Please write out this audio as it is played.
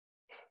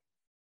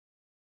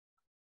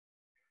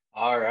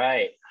All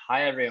right.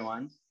 Hi,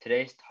 everyone.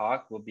 Today's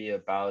talk will be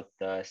about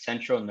the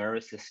Central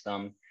Nervous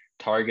System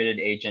Targeted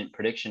Agent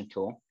Prediction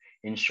Tool,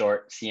 in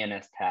short,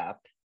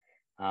 CNS-TAP.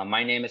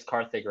 My name is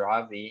Karthik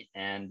Ravi,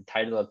 and the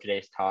title of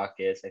today's talk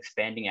is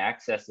Expanding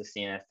Access to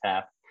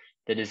CNS-TAP,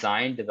 the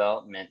Design,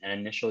 Development, and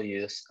Initial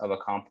Use of a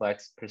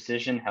Complex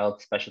Precision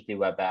Health Specialty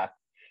Web App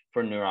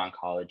for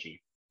Neuro-Oncology.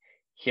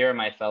 Here are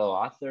my fellow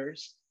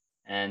authors,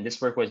 and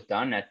this work was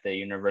done at the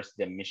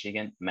University of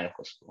Michigan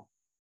Medical School.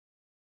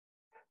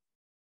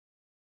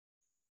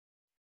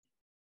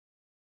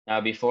 Now,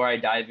 before I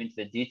dive into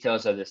the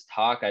details of this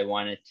talk, I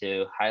wanted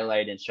to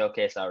highlight and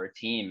showcase our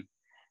team.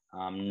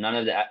 None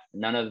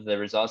of the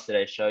results that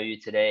I show you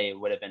today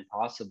would have been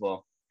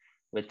possible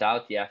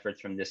without the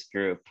efforts from this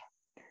group,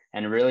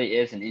 and it really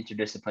is an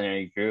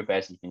interdisciplinary group,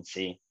 as you can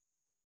see.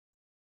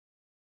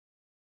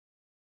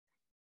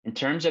 In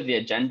terms of the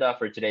agenda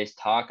for today's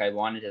talk, I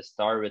wanted to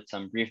start with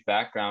some brief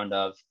background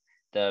of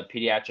the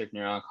pediatric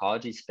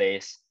neuro-oncology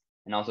space,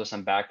 and also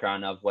some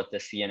background of what the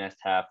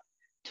CNS-TAP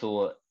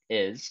tool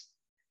is.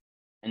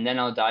 And then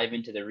I'll dive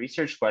into the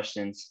research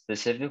questions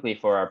specifically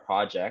for our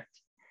project,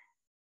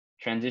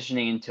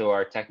 transitioning into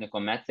our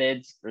technical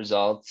methods,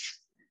 results,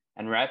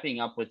 and wrapping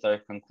up with our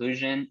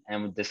conclusion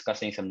and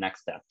discussing some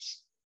next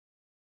steps.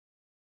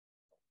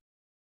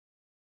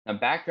 Now,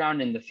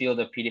 background in the field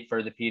of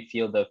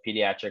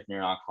pediatric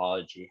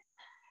neuro-oncology.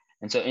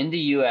 And so in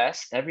the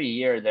US, every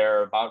year there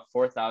are about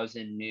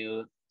 4,000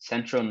 new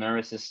central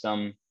nervous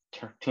system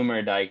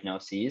tumor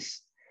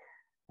diagnoses.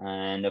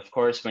 And of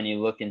course, when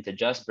you look into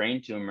just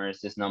brain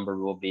tumors, this number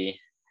will be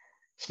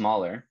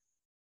smaller.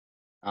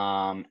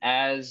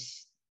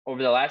 As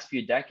over the last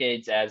few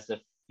decades, as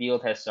the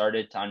field has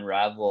started to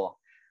unravel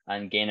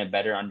and gain a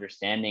better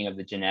understanding of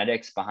the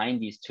genetics behind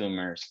these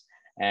tumors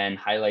and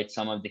highlight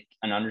some of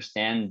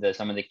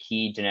the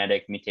key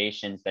genetic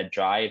mutations that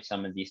drive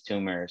some of these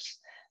tumors,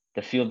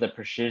 the field of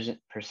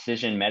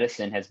precision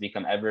medicine has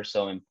become ever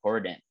so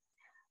important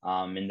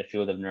in the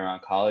field of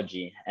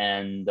neuro-oncology.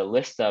 And the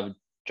list of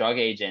drug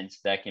agents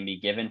that can be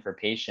given for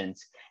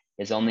patients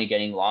is only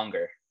getting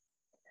longer.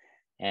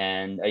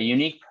 And a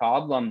unique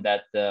problem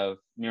that the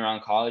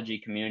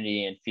neuro-oncology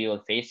community and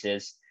field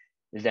faces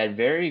is that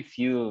very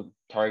few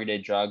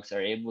targeted drugs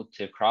are able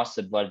to cross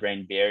the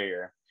blood-brain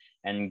barrier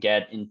and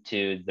get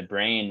into the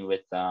brain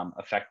with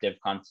effective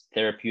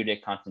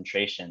therapeutic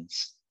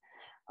concentrations.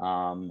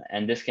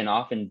 And this can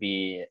often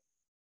be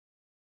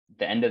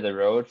the end of the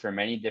road for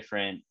many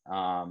different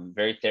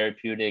very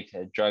therapeutic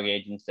drug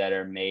agents that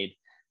are made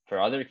for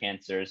other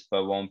cancers,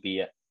 but won't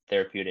be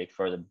therapeutic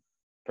for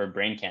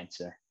brain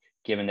cancer,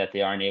 given that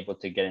they aren't able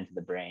to get into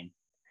the brain.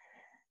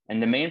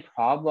 And the main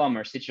problem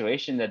or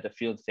situation that the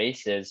field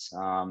faces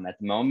at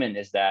the moment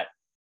is that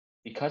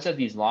because of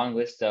these long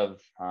lists of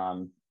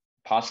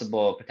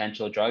possible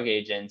potential drug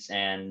agents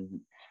and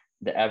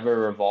the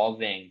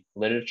ever-revolving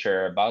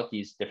literature about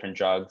these different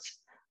drugs,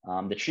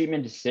 the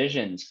treatment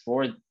decisions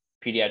for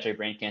pediatric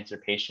brain cancer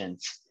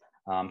patients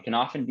can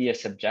often be a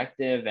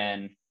subjective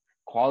and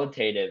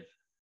qualitative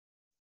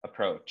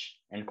approach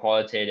and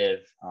qualitative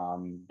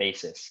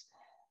basis.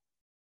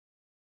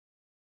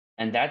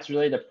 And that's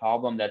really the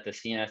problem that the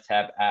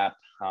CNS-TAP app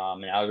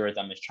and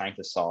algorithm is trying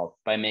to solve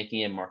by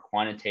making it a more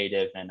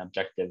quantitative and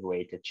objective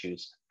way to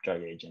choose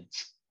drug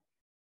agents.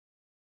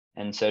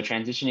 And so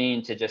transitioning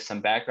into just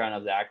some background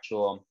of the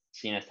actual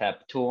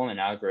CNS-TAP tool and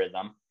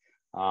algorithm,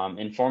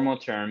 in formal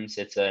terms,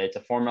 it's a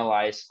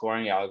formalized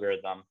scoring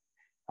algorithm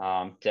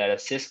that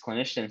assists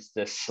clinicians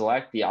to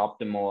select the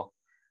optimal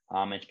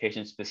and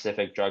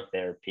patient-specific drug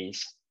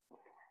therapies.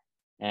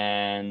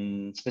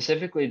 And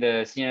specifically,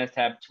 the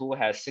CNS-TAP tool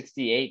has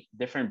 68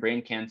 different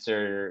brain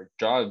cancer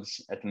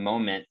drugs at the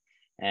moment,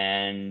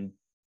 and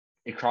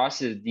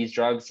these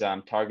drugs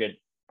target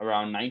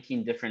around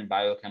 19 different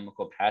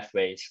biochemical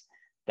pathways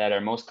that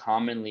are most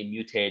commonly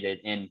mutated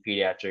in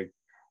pediatric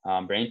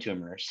brain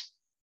tumors.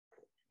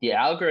 The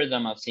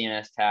algorithm of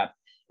CNS-TAP,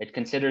 it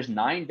considers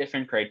 9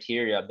 different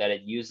criteria that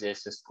it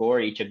uses to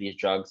score each of these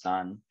drugs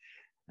on.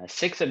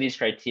 6 of these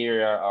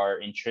criteria are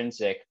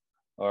intrinsic,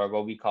 or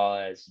what we call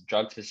as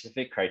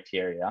drug-specific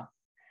criteria.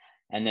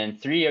 And then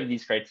 3 of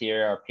these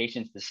criteria are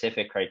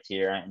patient-specific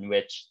criteria in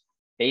which,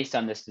 based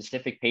on the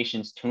specific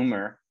patient's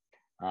tumor,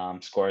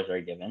 scores are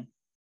given.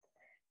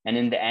 And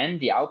in the end,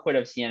 the output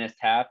of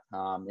CNS-TAP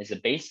is a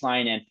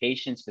baseline and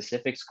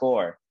patient-specific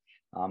score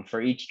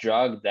for each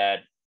drug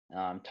that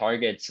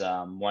targets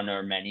one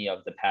or many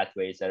of the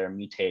pathways that are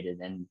mutated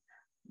in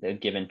the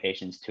given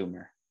patient's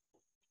tumor.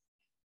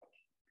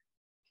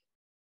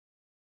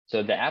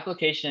 So the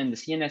application, the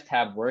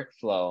CNS-TAP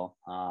workflow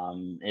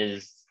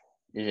is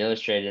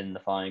illustrated in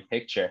the following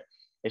picture.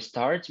 It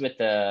starts with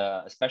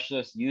a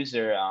specialist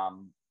user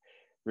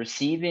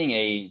receiving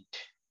a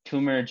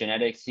tumor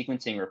genetic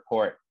sequencing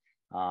report,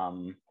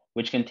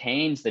 which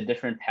contains the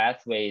different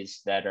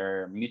pathways that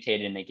are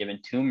mutated in a given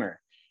tumor.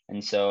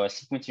 And so a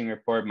sequencing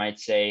report might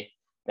say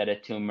that a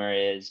tumor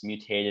is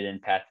mutated in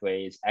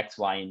pathways X,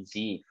 Y, and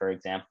Z, for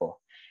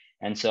example.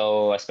 And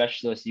so a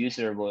specialist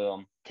user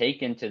will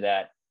take into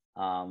that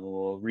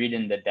will read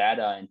in the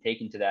data and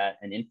take into that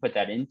and input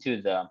that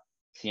into the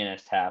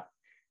CNS TAP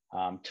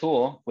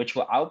tool, which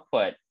will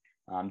output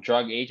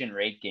drug agent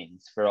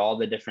ratings for all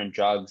the different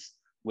drugs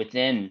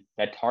within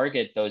that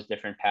target those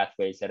different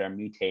pathways that are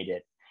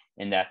mutated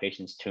in that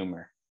patient's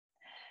tumor.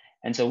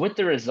 And so with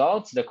the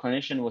results, the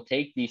clinician will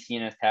take the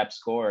CNS TAP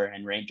score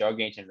and rank drug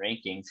agent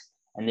rankings,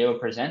 and they will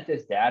present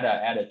this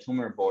data at a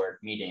tumor board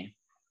meeting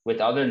with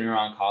other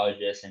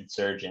neuro-oncologists and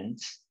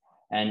surgeons.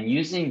 And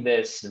using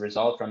this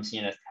result from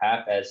CNS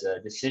TAP as a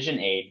decision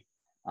aid,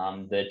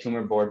 the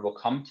tumor board will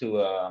come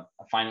to a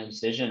final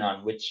decision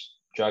on which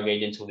drug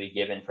agents will be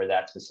given for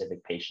that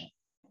specific patient.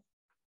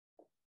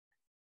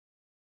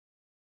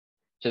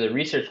 So the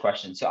research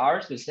question. So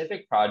our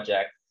specific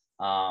project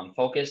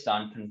focused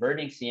on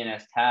converting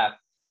CNS TAP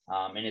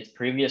in its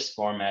previous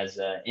form as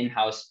an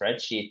in-house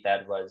spreadsheet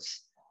that was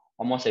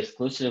almost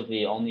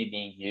exclusively only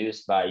being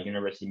used by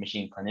University of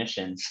Michigan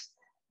clinicians,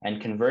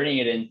 and converting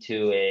it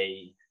into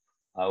a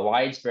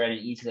widespread and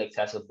easily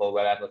accessible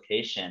web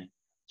application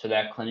so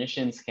that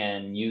clinicians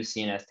can use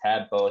CNS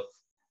TAP, both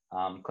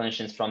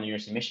clinicians from the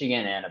University of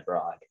Michigan and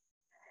abroad.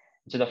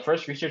 So the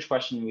first research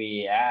question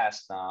we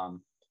asked,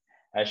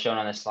 as shown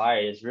on the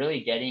slide, is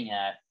really getting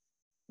at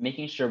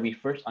making sure we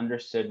first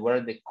understood what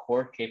are the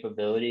core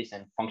capabilities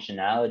and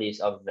functionalities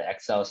of the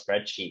Excel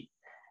spreadsheet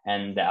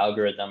and the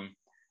algorithm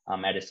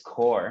at its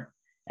core.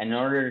 And in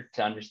order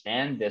to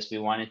understand this, we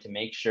wanted to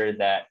make sure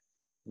that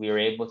we were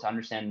able to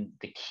understand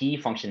the key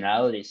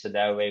functionalities, so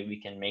that way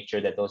we can make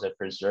sure that those are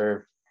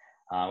preserved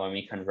when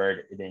we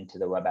convert it into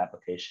the web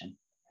application.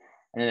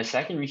 And then the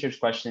second research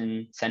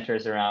question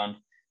centers around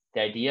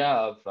the idea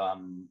of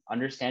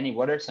understanding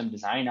what are some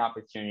design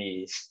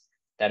opportunities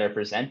that are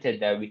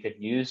presented that we could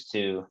use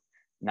to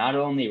not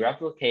only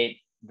replicate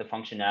the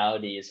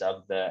functionalities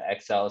of the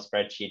Excel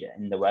spreadsheet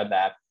in the web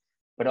app,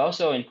 but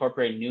also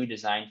incorporate new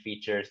design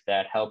features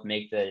that help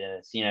make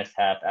the CNS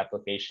TAP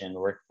application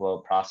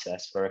workflow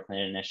process for a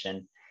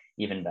clinician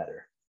even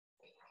better.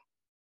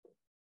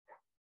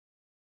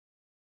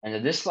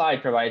 And this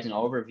slide provides an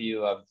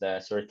overview of the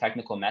sort of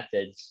technical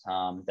methods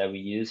that we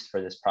used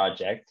for this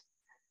project.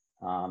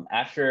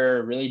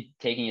 After really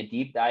taking a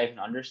deep dive and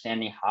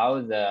understanding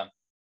how the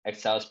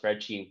Excel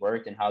spreadsheet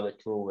worked and how the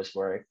tool was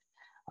worked,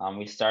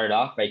 we started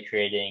off by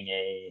creating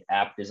a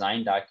app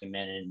design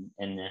document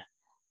in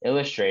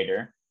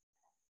Illustrator.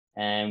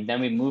 And then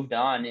we moved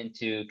on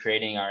into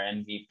creating our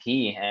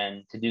MVP.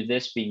 And to do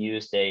this, we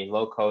used a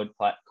low-code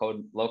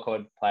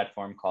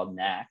platform called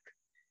NAC.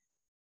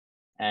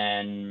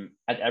 And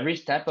at every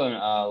step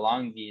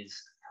along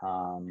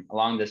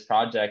this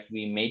project,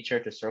 we made sure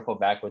to circle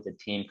back with the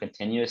team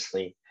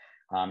continuously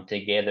to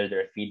gather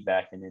their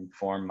feedback and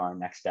inform our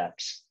next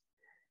steps.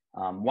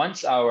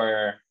 Once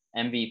our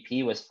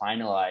MVP was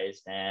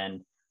finalized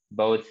and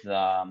both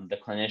the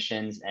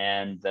clinicians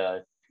and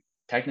the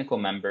technical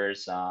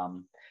members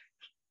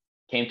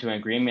came to an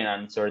agreement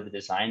on sort of the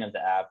design of the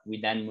app, we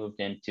then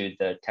moved into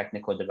the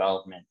technical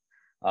development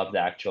of the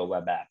actual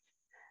web app.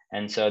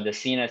 And so the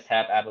CNS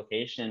TAP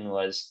application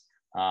was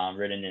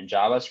written in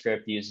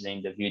JavaScript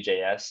using the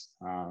Vue.js,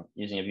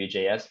 using a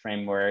Vue.js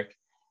framework.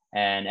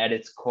 And at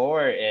its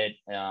core, it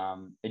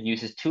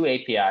uses two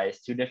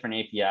different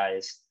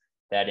APIs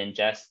that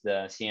ingest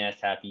the CNS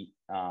TAP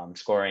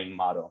scoring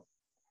model.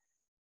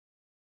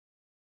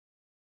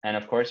 And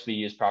of course, we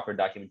use proper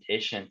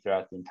documentation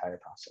throughout the entire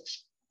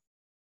process.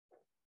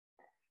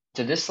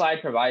 So this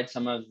slide provides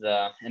some of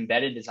the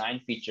embedded design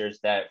features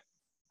that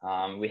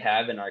we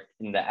have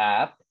in the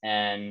app,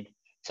 and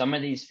some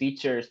of these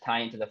features tie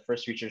into the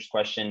first research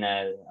question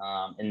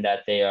in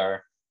that they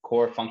are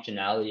core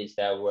functionalities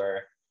that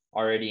were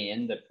already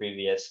in the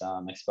previous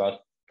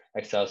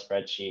Excel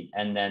spreadsheet.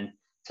 And then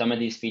some of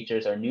these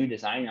features are new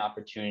design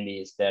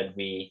opportunities that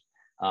we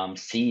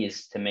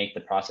seize to make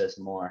the process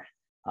more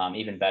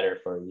even better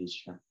for a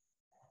user.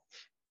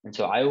 And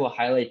so I will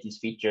highlight these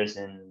features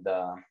in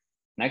the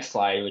next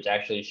slide, which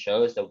actually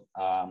shows some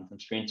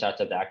screenshots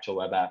of the actual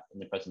web app in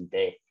the present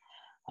day.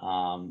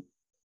 And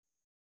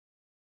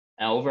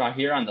over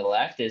here on the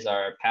left is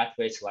our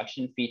pathway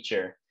selection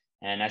feature.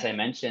 And as I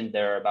mentioned,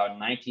 there are about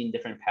 19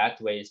 different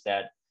pathways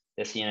that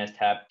the CNS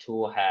TAP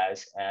tool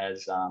has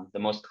as the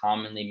most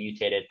commonly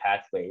mutated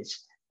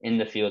pathways in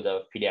the field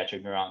of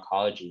pediatric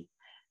neuro-oncology.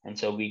 And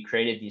so we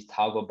created these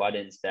toggle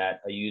buttons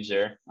that a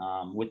user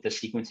with the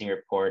sequencing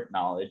report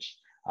knowledge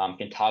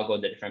can toggle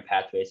the different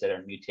pathways that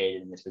are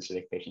mutated in the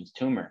specific patient's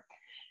tumor.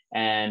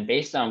 And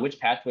based on which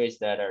pathways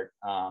that are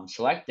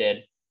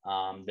selected,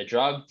 the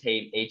drug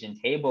agent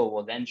table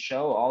will then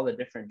show all the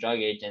different drug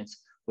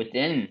agents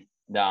within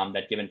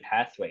that given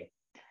pathway.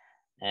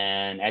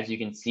 And as you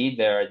can see,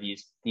 there are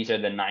these are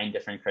the 9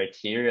 different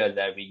criteria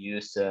that we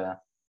use that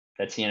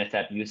CNS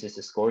TAP uses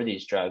to score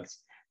these drugs.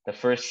 The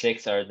first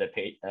 6 are the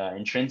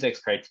intrinsic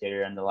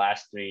criteria, and the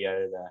last 3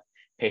 are the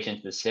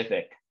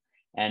patient-specific.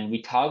 And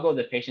we toggle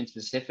the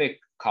patient-specific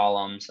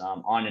columns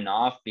on and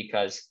off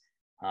because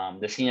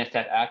the CNS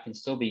TAP app can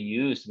still be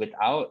used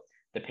without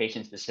the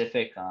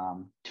patient-specific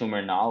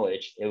tumor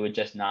knowledge. It would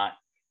just not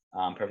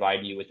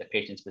provide you with the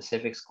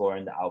patient-specific score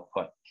in the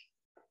output.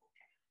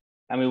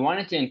 And we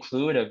wanted to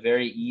include a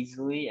very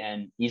easily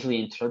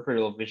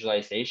interpretable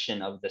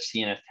visualization of the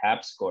CNS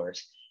TAP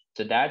scores.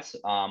 So that's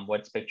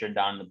what's pictured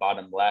down in the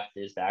bottom left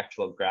is the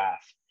actual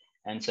graph.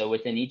 And so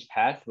within each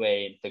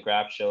pathway, the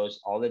graph shows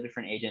all the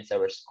different agents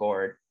that were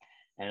scored.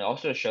 And it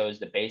also shows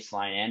the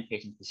baseline and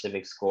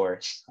patient-specific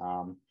scores,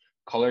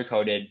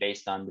 color-coded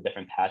based on the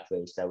different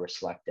pathways that were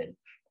selected.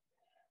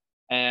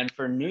 And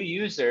for new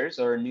users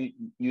or new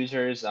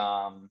users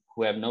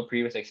who have no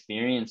previous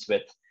experience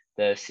with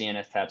the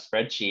CNS TAP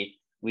spreadsheet,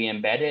 we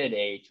embedded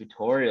a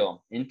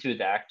tutorial into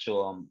the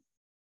actual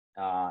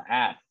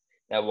app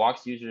that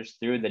walks users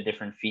through the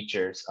different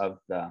features of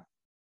the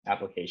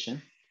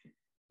application.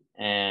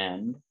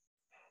 And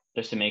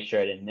just to make sure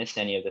I didn't miss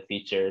any of the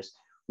features,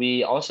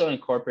 we also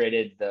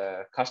incorporated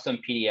the custom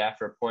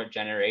PDF report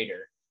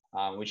generator,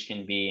 which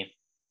can be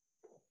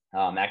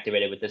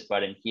activated with this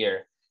button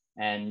here.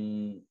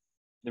 And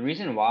the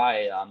reasoning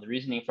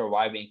for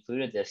why we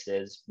included this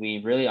is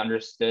we really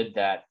understood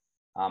that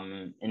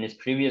in its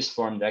previous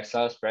form, the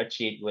Excel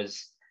spreadsheet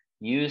was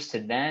used to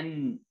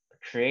then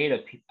create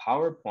a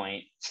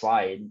PowerPoint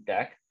slide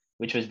deck,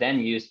 which was then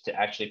used to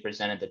actually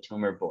present at the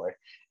tumor board.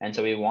 And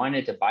so we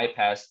wanted to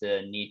bypass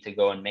the need to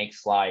go and make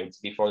slides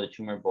before the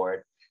tumor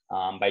board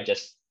by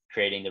just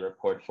creating the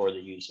report for the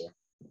user.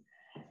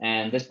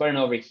 And this button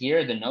over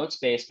here, the note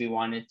space, we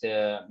wanted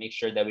to make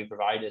sure that we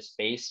provide a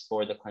space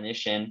for the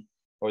clinician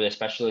or the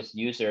specialist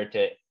user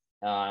to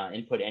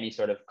input any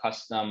sort of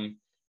custom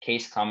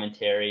case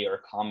commentary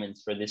or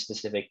comments for this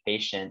specific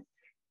patient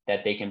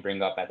that they can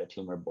bring up at the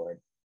tumor board.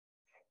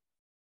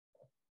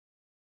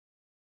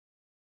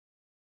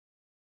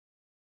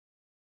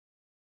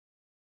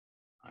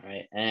 All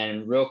right,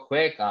 and real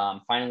quick,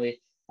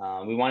 finally,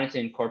 we wanted to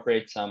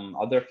incorporate some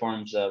other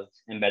forms of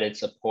embedded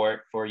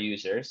support for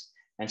users.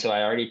 And so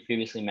I already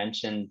previously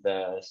mentioned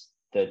the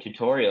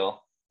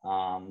tutorial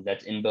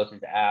that's inbuilt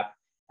into the app.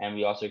 And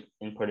we also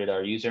inputted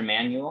our user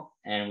manual,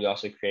 and we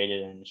also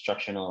created an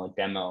instructional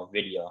demo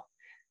video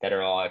that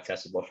are all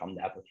accessible from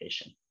the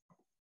application.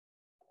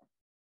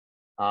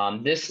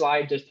 This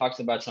slide just talks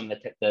about some of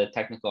the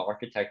technical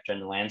architecture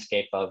and the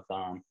landscape of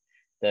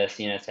the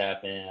CNS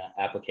app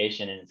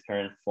application in its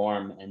current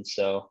form. And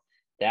so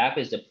the app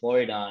is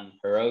deployed on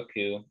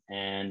Heroku,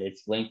 and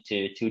it's linked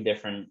to two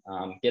different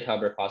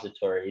GitHub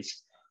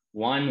repositories.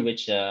 One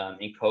which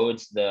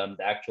encodes the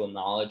actual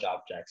knowledge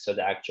objects, so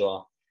the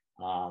actual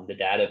the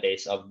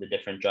database of the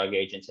different drug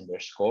agents and their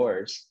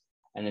scores.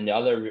 And then the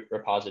other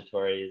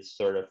repository is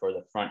sort of for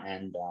the front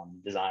end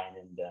design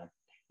and the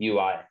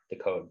UI, the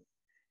code.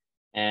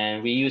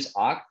 And we use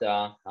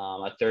Okta,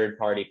 a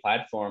third-party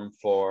platform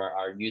for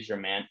our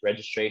user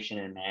registration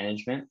and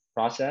management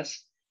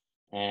process.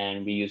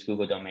 And we use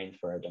Google Domains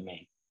for our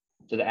domain.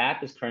 So the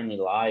app is currently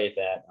live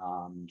at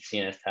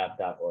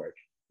cnstap.org.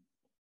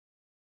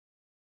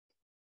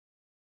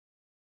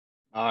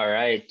 All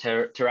right,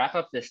 to wrap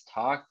up this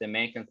talk, the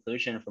main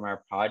conclusion from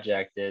our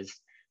project is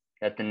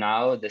that the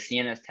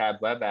CNS Tab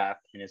web app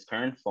in its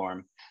current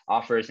form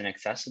offers an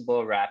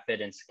accessible,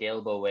 rapid, and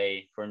scalable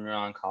way for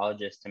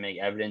neuro-oncologists to make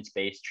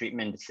evidence-based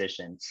treatment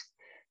decisions,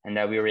 and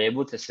that we were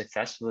able to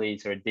successfully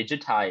sort of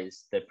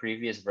digitize the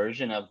previous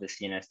version of the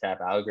CNS Tab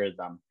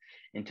algorithm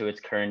into its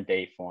current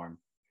day form.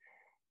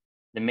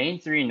 The main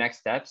three next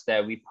steps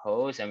that we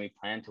pose and we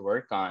plan to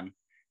work on,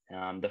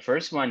 the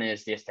first one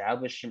is the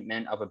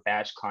establishment of a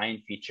batch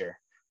client feature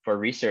for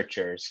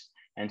researchers.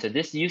 And so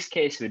this use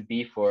case would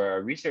be for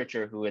a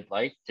researcher who would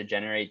like to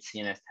generate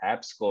CNS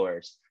TAP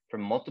scores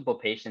from multiple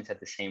patients at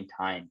the same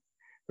time,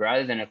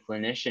 rather than a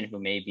clinician who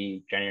may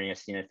be generating a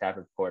CNS TAP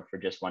report for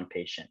just one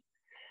patient.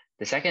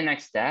 The second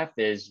next step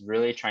is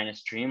really trying to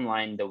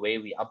streamline the way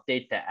we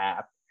update the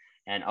app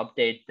and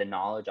update the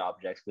knowledge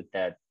objects with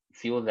that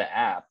fuel the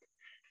app.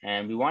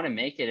 And we want to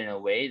make it in a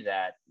way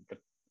that the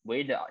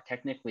way to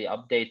technically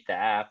update the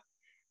app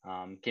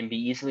can be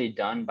easily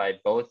done by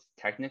both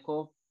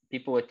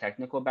people with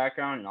technical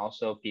background and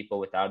also people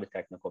without a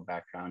technical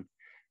background,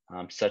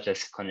 such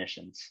as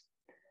clinicians.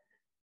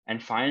 And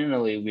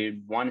finally,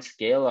 we want to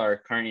scale our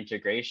current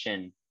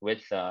integration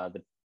with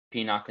the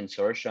PNOC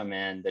Consortium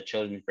and the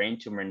Children's Brain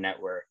Tumor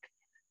Network.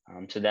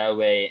 So that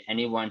way,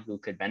 anyone who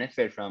could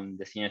benefit from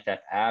the CNSF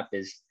app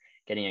is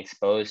getting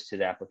exposed to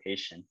the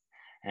application.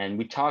 And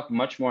we talk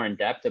much more in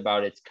depth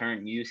about its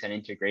current use and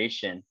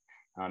integration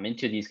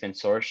into these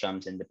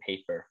consortiums in the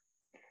paper.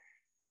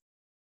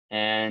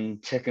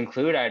 And to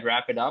conclude, I'd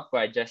wrap it up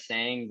by just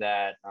saying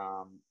that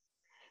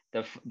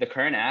the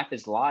current app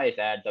is live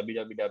at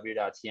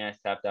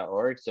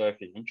www.cnstap.org. So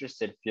if you're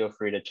interested, feel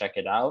free to check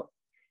it out.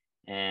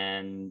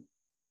 And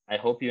I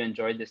hope you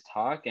enjoyed this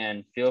talk,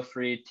 and feel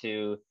free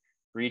to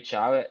reach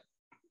out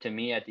to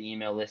me at the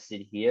email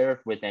listed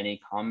here with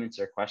any comments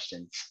or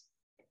questions.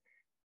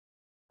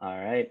 All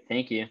right,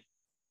 thank you.